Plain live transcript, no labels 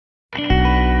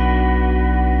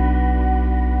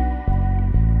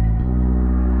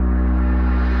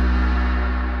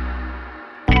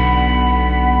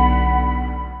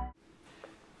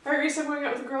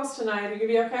tonight. Are you gonna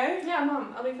be okay? Yeah,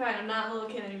 Mom, I'll be fine. I'm not a little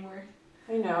kid anymore.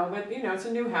 I know, but you know, it's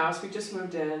a new house. We just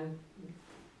moved in.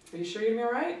 Are you sure you're gonna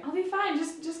be all right? I'll be fine.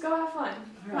 Just go have fun.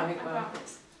 All right, I well,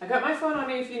 promise. I got my phone on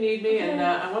me if you need me, and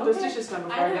I want those dishes done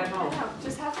before I get home. I know.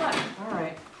 Just have fun. All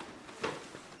right.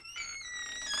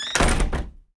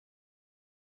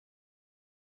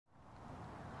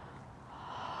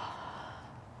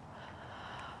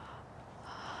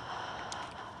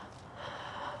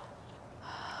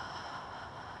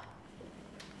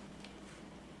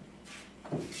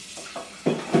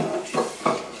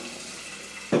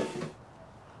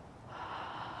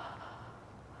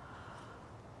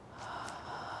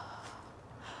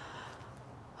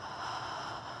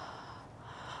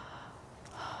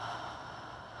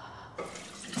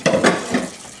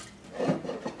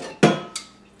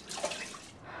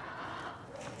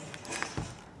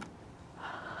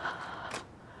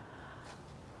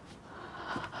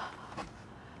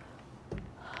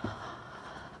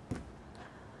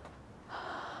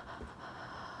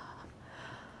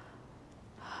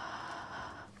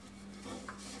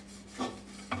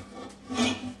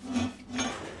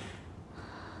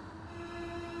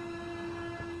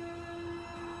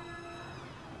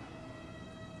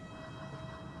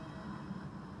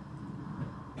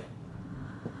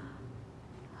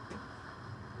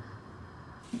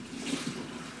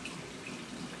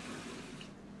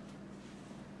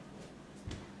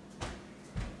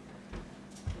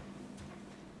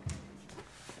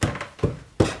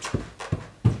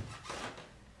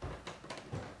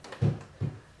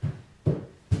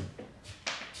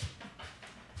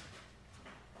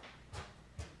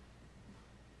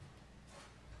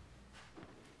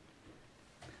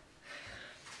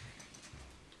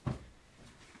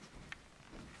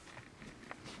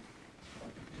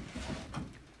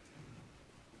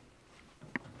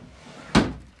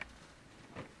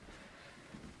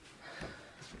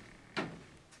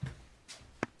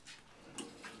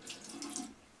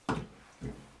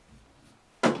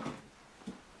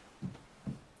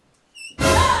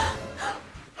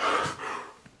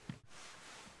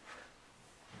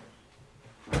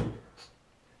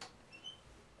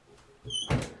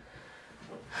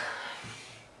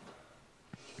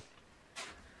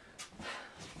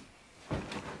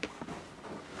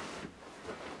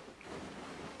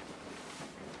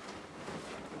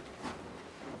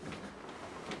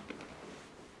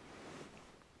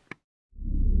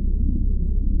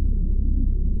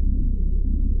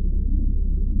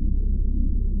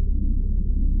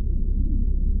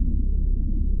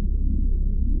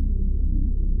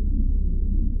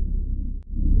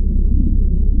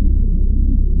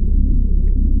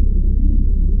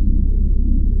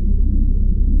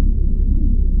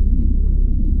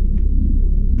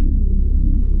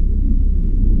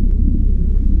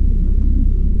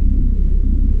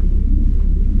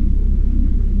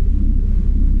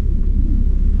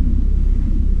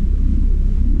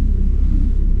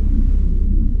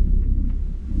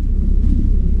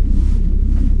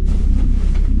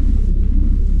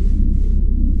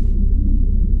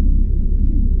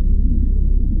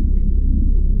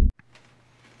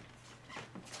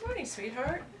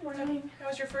 Sweetheart, Morning. How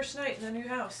was your first night in the new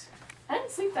house? I didn't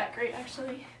sleep that great,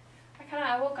 actually.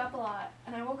 I woke up a lot,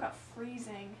 and I woke up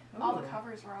freezing. All the Ooh.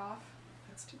 covers were off.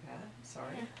 That's too bad.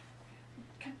 Sorry.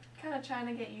 Yeah. Kind of trying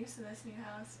to get used to this new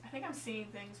house. I think I'm seeing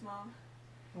things, Mom.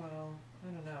 Well,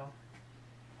 I don't know.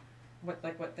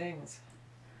 What things?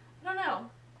 I don't know.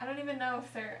 I don't even know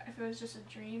if it was just a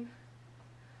dream.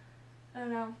 I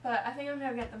don't know, but I think I'm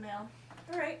gonna get the mail.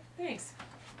 All right, thanks.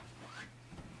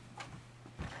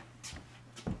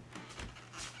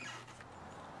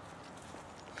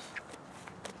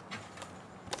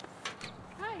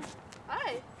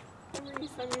 Hi. I'm Reese.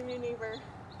 I'm your new neighbor.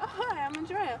 Oh, hi. I'm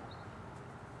Andrea.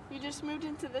 You just moved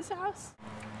into this house?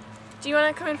 Do you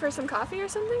want to come in for some coffee or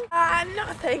something? No,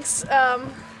 thanks.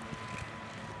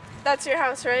 That's your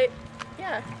house, right?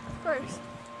 Yeah, of course.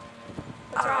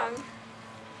 What's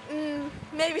wrong?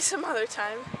 Maybe some other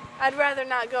time. I'd rather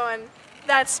not go in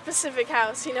that specific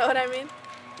house, you know what I mean?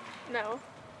 No.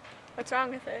 What's wrong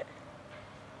with it?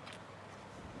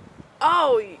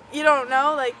 Oh, you don't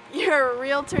know? Like, your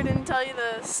realtor didn't tell you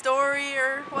the story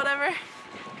or whatever?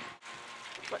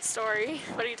 What story?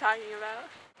 What are you talking about?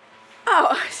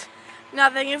 Oh,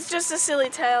 nothing. It's just a silly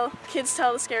tale kids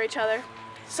tell to scare each other.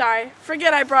 Sorry.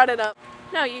 Forget I brought it up.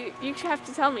 No, you have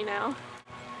to tell me now.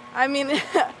 I mean,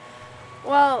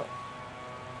 well,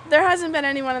 there hasn't been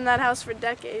anyone in that house for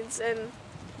decades, and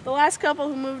the last couple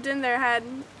who moved in there had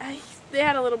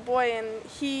a little boy, and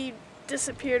he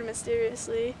disappeared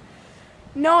mysteriously.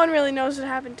 No one really knows what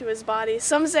happened to his body.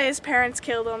 Some say his parents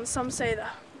killed him, some say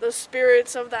the the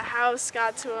spirits of the house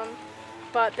got to him,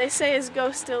 but they say his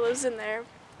ghost still lives in there.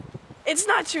 It's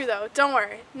not true though, don't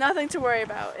worry. Nothing to worry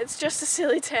about. It's just a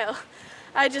silly tale.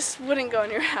 I just wouldn't go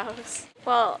in your house.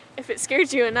 Well, if it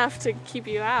scared you enough to keep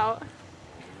you out,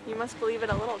 you must believe it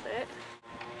a little bit.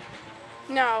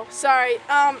 No, sorry.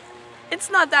 It's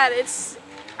not that. It's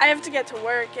I have to get to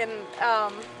work and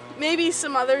maybe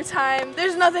some other time.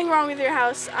 There's nothing wrong with your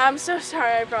house. I'm so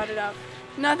sorry I brought it up.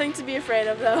 Nothing to be afraid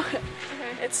of though.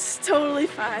 Okay. It's totally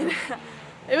fine.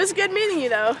 It was good meeting you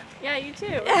though. Yeah, you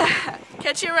too. Yeah.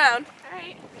 Catch you around.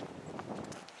 Alright.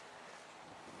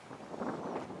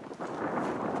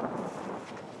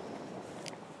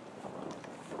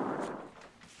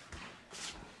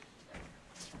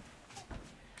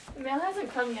 The mail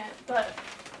hasn't come yet, but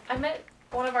I met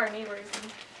one of our neighbors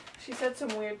and she said some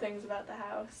weird things about the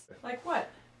house. Like what?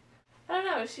 I don't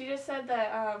know, she just said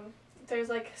that there's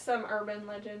like some urban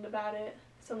legend about it,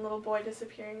 some little boy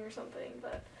disappearing or something,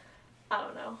 but I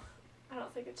don't know. I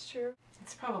don't think it's true.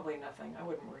 It's probably nothing. I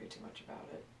wouldn't worry too much about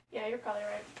it. Yeah, you're probably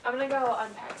right. I'm gonna go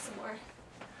unpack some more.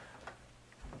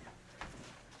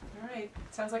 All right,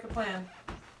 sounds like a plan.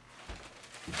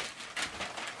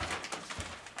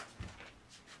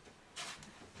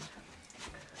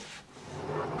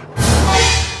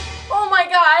 Oh my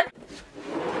god!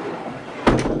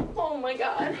 Oh my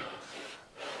god.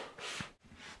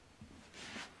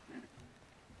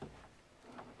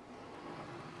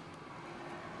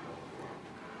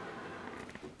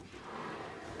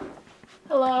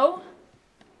 Hello?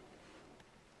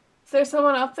 Is there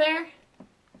someone up there?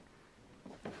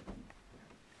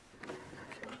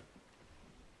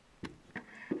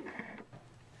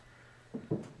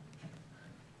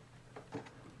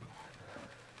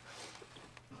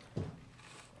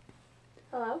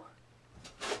 Hello?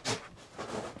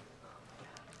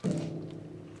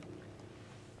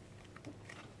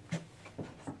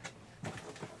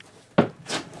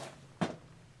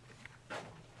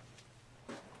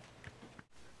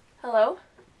 Hello?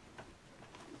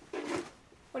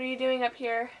 What are you doing up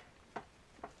here?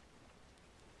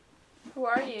 Who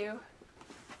are you?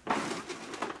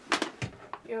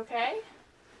 You okay?